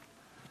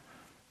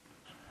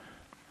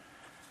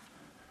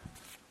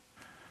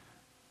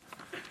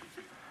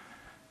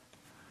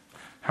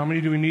 How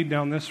many do we need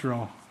down this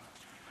row?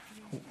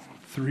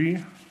 3?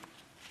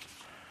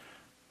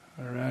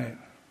 All right.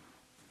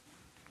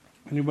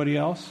 Anybody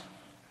else?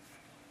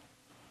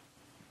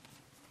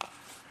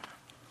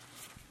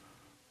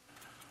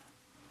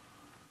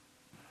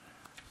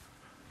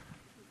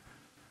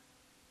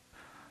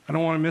 I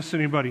don't want to miss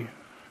anybody.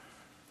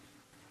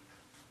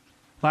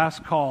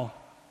 Last call.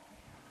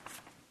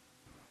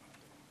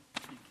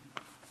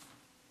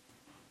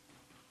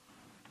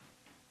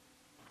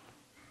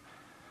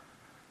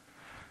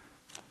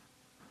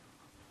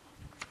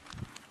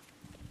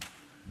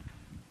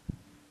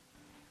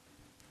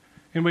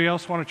 Anybody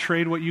else want to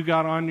trade what you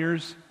got on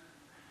yours?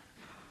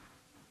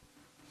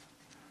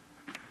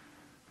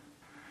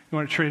 You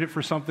want to trade it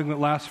for something that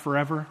lasts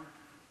forever?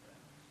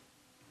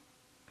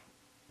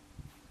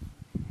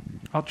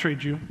 I'll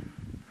trade you.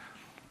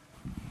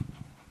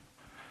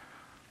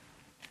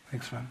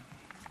 Thanks, man.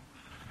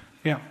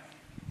 Yeah.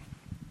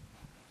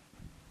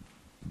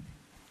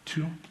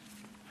 2. Here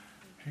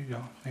you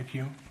go. Thank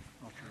you.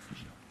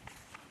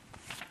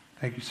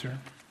 Thank you, sir.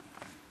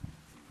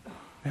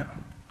 Yeah.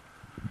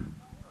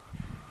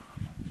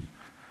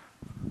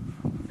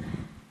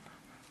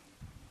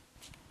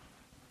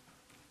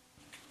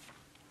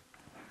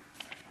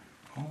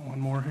 Oh, one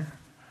more here.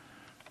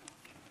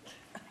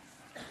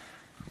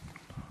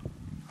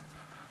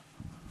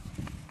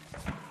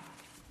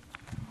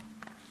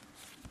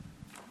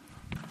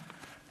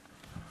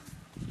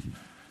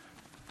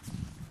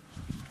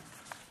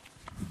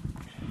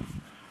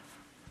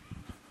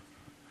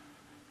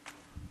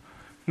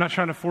 I'm not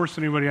trying to force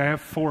anybody. I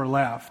have 4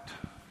 left.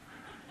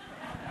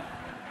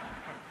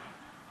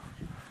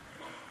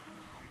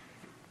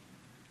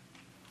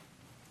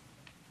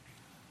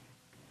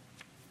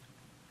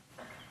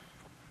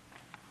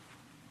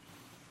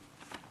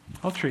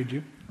 I'll trade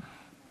you.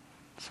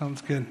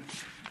 Sounds good.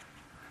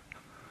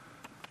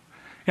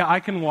 Yeah, I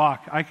can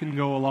walk. I can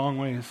go a long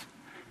ways.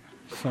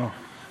 So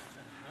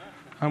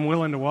I'm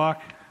willing to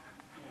walk.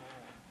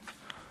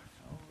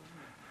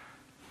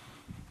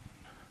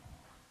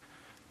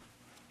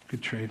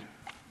 Good trade.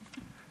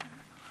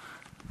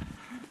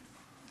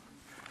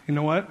 You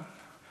know what?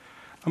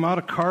 I'm out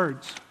of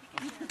cards.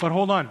 But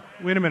hold on.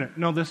 Wait a minute.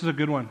 No, this is a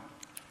good one.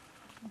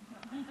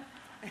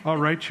 I'll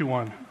write you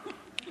one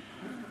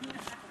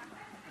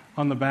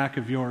on the back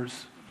of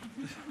yours.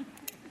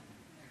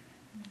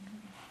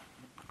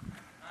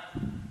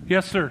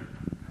 Yes, sir.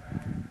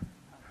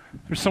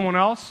 There's someone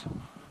else?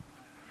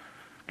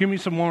 Give me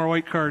some more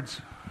white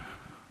cards.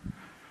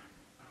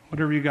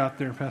 Whatever you got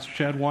there, Pastor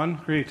Chad. One?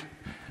 Great.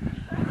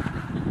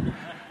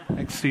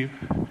 Thanks, Steve.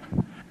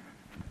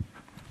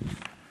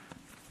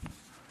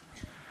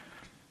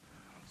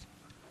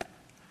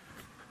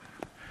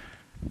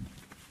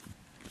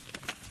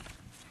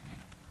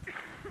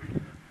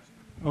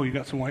 Oh, you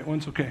got some white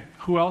ones? Okay.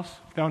 Who else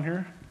down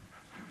here?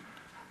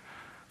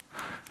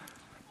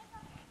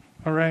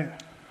 All right.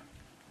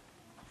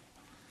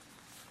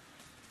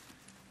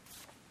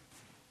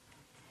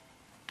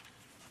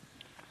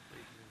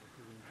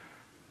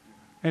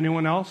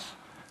 Anyone else?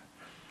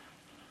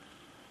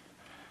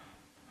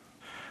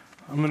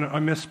 I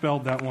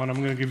misspelled that one. I'm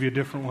going to give you a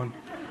different one.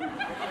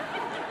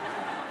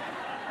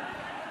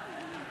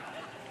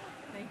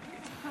 Thank you.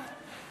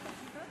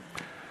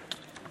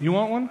 You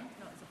want one? No,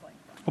 it's a blank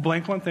one. A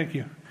blank one? Thank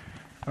you.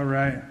 All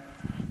right.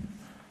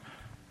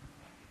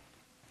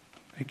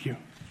 Thank you.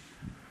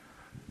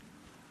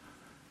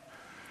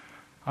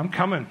 I'm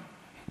coming.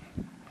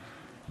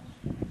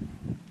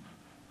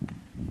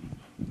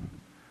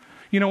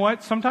 You know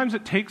what? Sometimes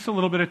it takes a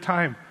little bit of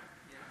time.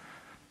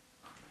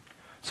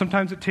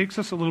 Sometimes it takes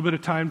us a little bit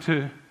of time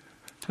to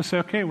say,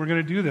 okay, we're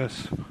going to do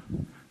this.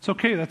 It's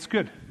okay. That's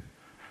good.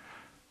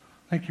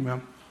 Thank you,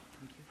 ma'am.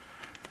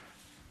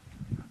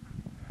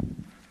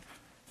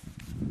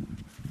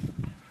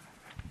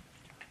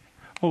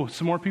 Oh,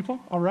 some more people?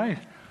 All right.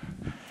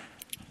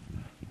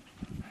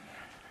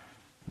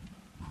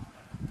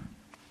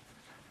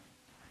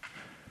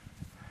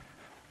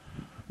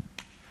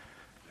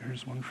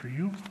 There's one for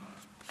you.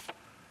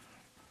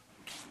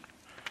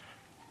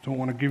 Don't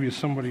want to give you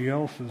somebody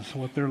else's,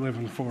 what they're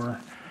living for.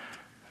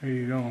 There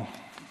you go.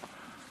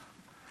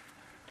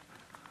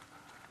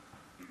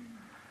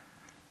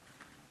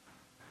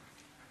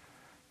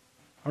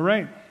 All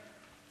right.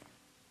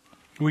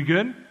 Are we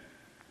good?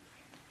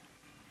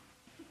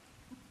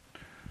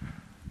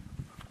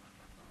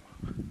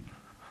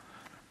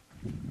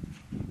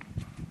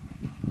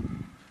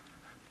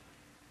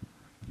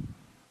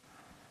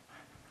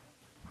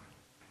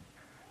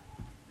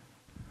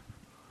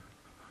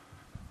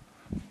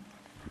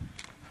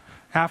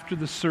 After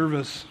the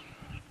service,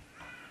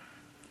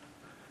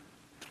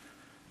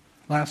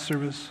 last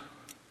service,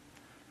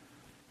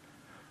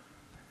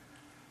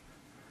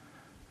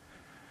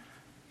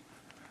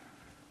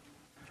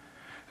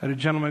 I had a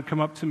gentleman come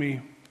up to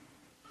me.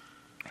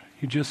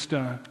 He just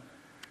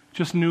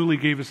newly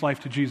gave his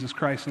life to Jesus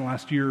Christ in the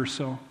last year or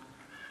so.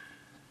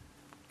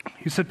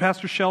 He said,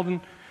 Pastor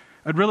Sheldon,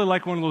 I'd really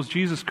like one of those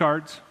Jesus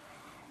cards.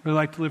 I'd really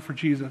like to live for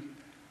Jesus.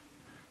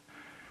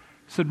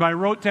 He said,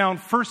 but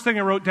first thing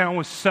I wrote down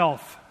was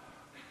self.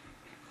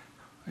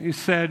 He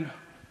said,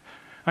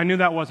 I knew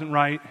that wasn't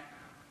right.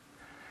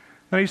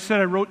 Then he said,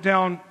 I wrote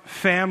down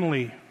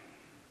family.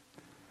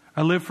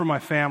 I live for my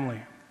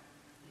family.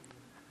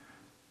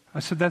 I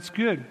said, that's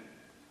good.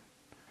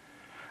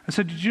 I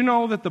said, did you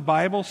know that the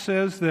Bible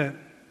says that,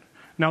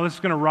 now this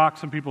is going to rock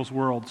some people's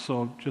world,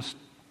 so just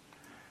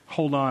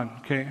hold on,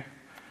 okay?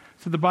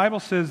 So the Bible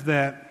says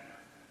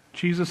that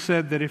Jesus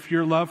said that if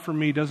your love for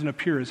me doesn't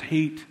appear as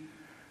hate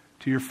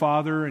to your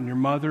father and your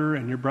mother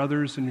and your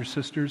brothers and your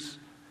sisters.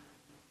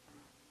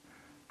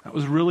 That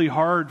was really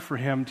hard for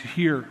him to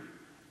hear.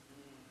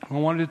 I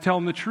wanted to tell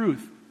him the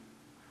truth.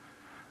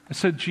 I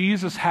said,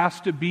 Jesus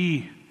has to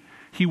be.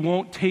 He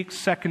won't take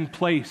second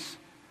place.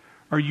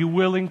 Are you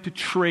willing to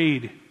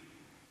trade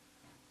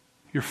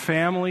your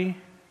family?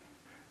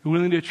 Are you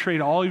willing to trade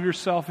all of your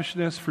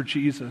selfishness for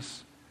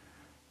Jesus?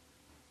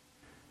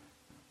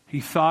 He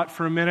thought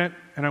for a minute,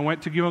 and I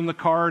went to give him the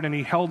card, and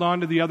he held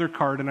on to the other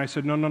card, and I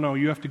said, no,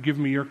 you have to give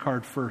me your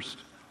card first.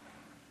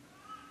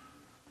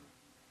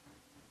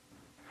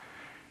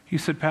 He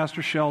said,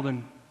 Pastor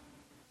Sheldon,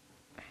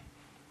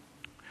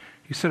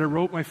 he said, I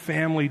wrote my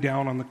family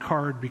down on the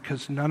card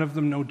because none of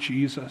them know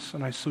Jesus,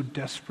 and I so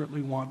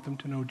desperately want them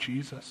to know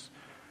Jesus.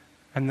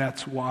 And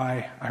that's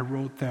why I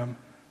wrote them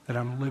that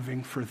I'm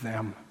living for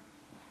them.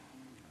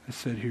 I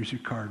said, here's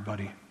your card,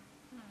 buddy.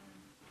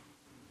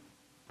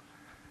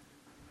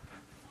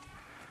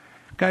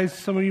 Guys,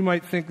 some of you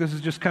might think this is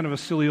just kind of a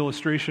silly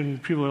illustration.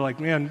 People are like,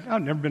 man,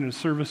 I've never been in a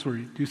service where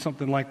you do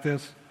something like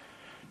this.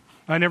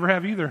 I never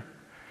have either,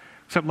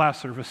 except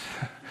last service.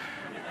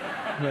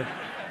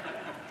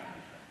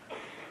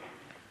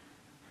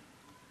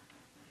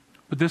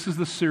 But this is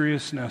the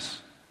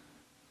seriousness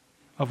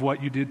of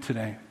what you did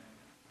today.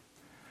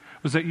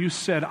 Was that you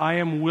said, I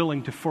am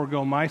willing to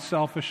forego my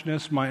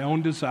selfishness, my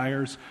own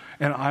desires,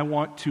 and I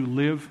want to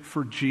live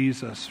for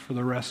Jesus for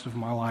the rest of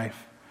my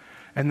life.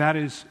 And that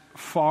is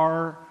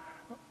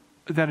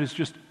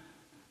just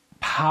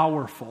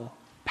powerful,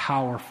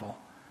 powerful.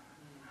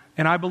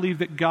 And I believe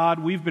that God,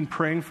 we've been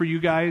praying for you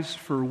guys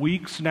for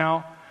weeks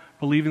now,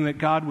 believing that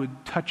God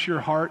would touch your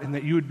heart and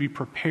that you would be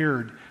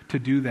prepared to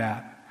do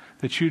that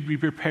you'd be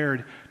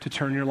prepared to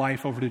turn your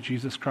life over to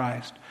Jesus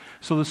Christ.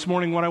 So this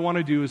morning, what I want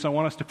to do is I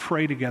want us to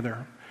pray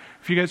together.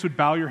 If you guys would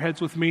bow your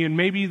heads with me, and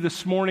maybe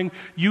this morning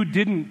you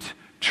didn't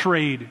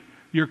trade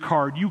your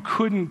card. You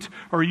couldn't,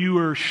 or you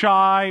were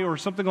shy or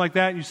something like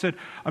that, and you said,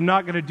 I'm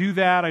not going to do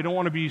that. I don't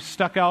want to be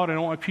stuck out. I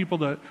don't want people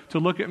to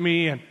look at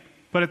me.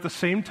 But at the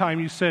same time,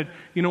 you said,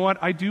 you know what?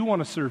 I do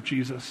want to serve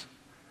Jesus.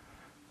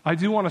 I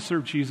do want to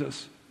serve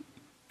Jesus.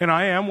 And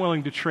I am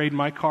willing to trade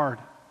my card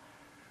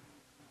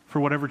for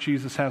whatever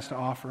Jesus has to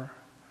offer.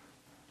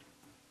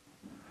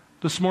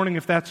 This morning,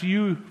 if that's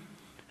you,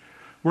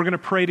 we're going to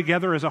pray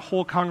together as a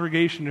whole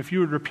congregation. If you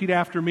would repeat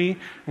after me,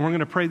 and we're going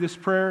to pray this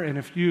prayer, and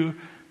if you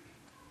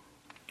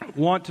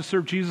want to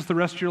serve Jesus the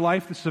rest of your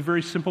life, this is a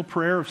very simple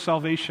prayer of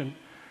salvation.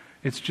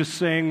 It's just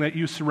saying that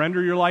you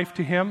surrender your life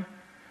to Him,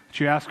 that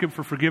you ask Him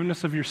for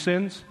forgiveness of your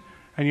sins,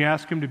 and you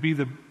ask Him to be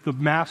the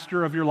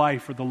master of your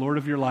life or the Lord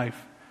of your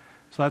life.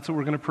 So that's what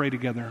we're going to pray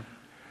together.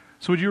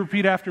 So would you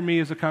repeat after me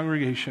as a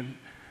congregation?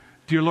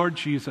 Dear Lord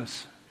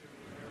Jesus,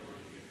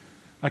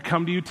 I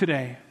come to you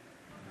today,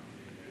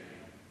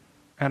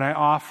 and I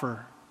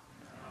offer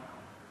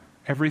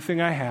everything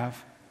I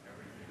have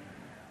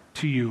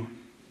to you.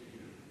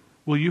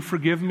 Will you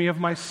forgive me of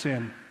my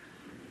sin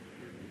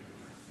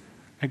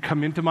and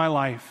come into my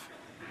life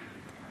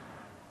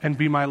and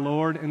be my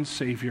Lord and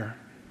Savior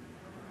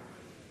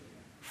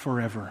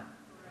forever?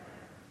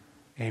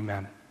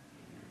 Amen.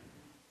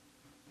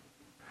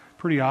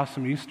 Pretty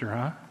awesome Easter,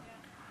 huh?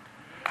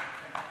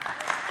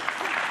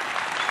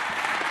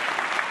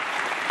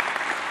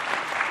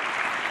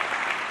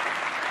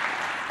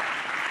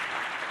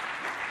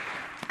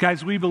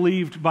 Guys, we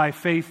believed by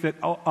faith that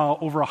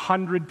over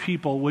 100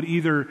 people would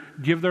either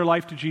give their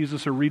life to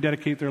Jesus or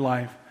rededicate their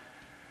life.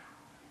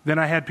 Then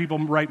I had people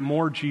write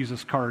more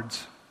Jesus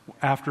cards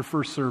after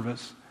first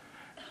service.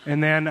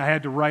 And then I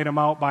had to write them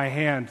out by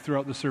hand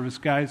throughout the service.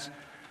 Guys,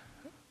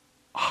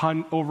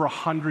 over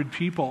 100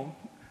 people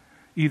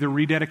either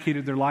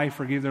rededicated their life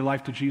or gave their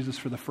life to Jesus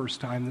for the first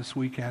time this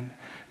weekend.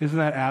 Isn't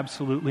that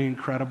absolutely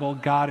incredible?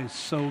 God is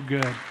so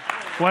good.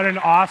 What an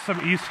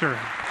awesome Easter.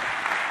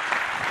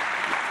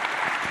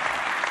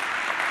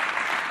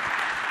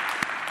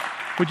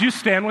 Would you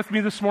stand with me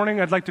this morning?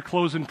 I'd like to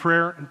close in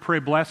prayer and pray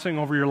blessing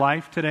over your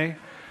life today.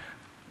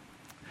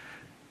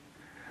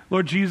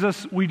 Lord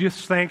Jesus, we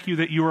just thank you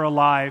that you are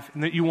alive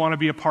and that you want to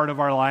be a part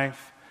of our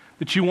life,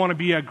 that you want to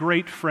be a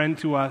great friend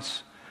to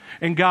us.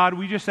 And God,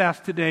 we just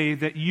ask today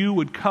that you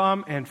would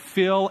come and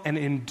fill and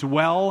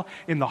indwell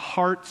in the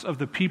hearts of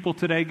the people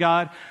today,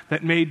 God,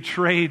 that made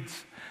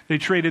trades. They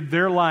traded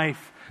their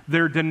life.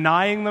 They're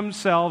denying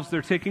themselves.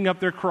 They're taking up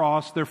their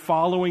cross. They're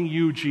following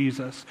you,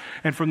 Jesus.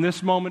 And from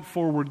this moment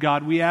forward,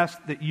 God, we ask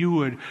that you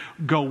would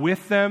go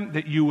with them,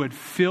 that you would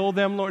fill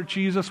them, Lord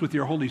Jesus, with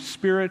your Holy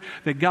Spirit,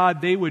 that, God,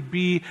 they would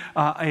be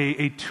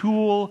a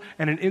tool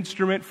and an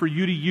instrument for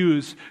you to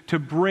use to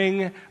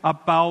bring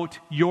about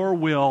your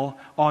will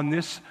on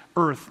this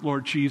earth,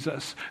 Lord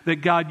Jesus. That,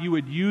 God, you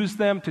would use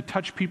them to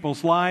touch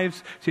people's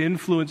lives, to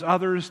influence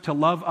others, to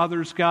love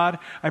others, God.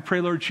 I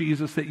pray, Lord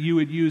Jesus, that you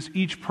would use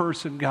each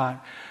person, God,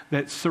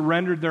 that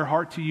surrendered their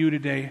heart to you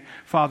today,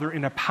 Father,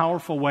 in a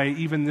powerful way,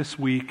 even this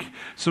week.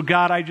 So,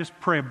 God, I just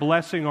pray a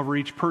blessing over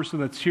each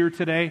person that's here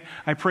today.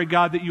 I pray,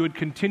 God, that you would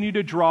continue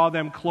to draw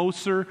them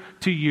closer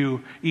to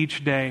you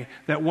each day,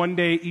 that one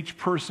day each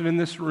person in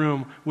this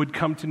room would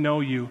come to know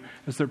you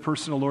as their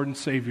personal Lord and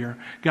Savior.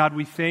 God,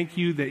 we thank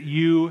you that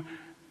you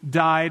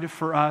died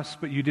for us,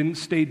 but you didn't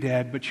stay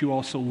dead, but you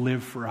also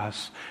live for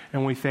us.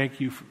 And we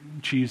thank you, for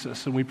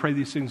Jesus. And we pray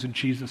these things in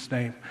Jesus'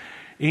 name.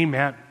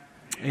 Amen.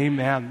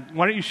 Amen.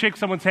 Why don't you shake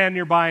someone's hand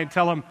nearby and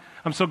tell them,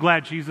 I'm so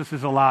glad Jesus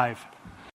is alive.